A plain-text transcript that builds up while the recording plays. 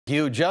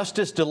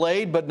Justice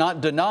delayed but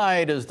not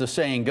denied, as the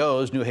saying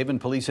goes. New Haven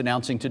police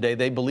announcing today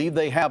they believe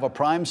they have a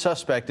prime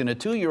suspect in a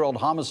 2-year-old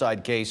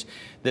homicide case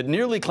that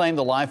nearly claimed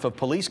the life of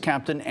Police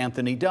Captain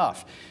Anthony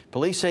Duff.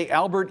 Police say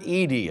Albert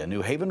Edie, a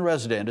New Haven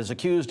resident, is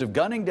accused of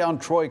gunning down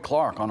Troy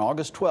Clark on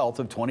August 12th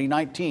of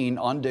 2019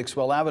 on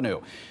Dixwell Avenue.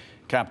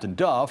 Captain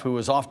Duff, who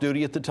was off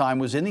duty at the time,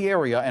 was in the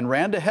area and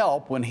ran to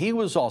help when he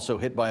was also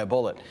hit by a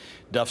bullet.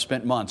 Duff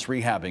spent months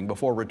rehabbing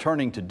before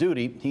returning to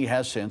duty. He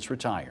has since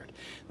retired.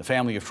 The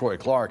family of Troy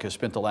Clark has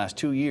spent the last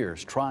 2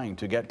 years trying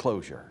to get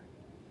closure.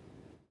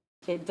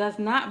 It does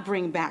not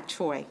bring back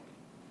Troy.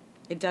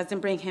 It doesn't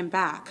bring him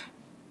back.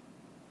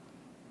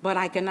 But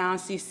I can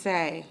honestly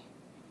say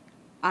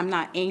I'm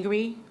not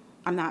angry,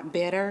 I'm not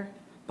bitter,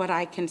 but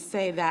I can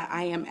say that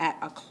I am at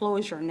a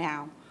closure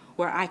now,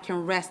 where I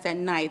can rest at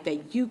night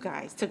that you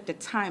guys took the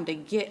time to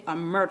get a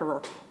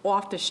murderer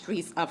off the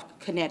streets of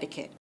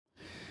Connecticut.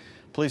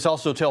 Police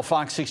also tell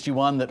Fox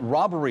 61 that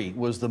robbery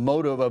was the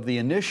motive of the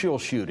initial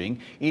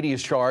shooting. Edie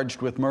is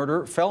charged with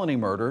murder, felony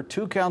murder,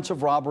 2 counts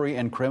of robbery,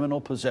 and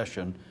criminal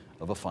possession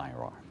of a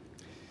firearm.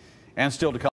 And still to come.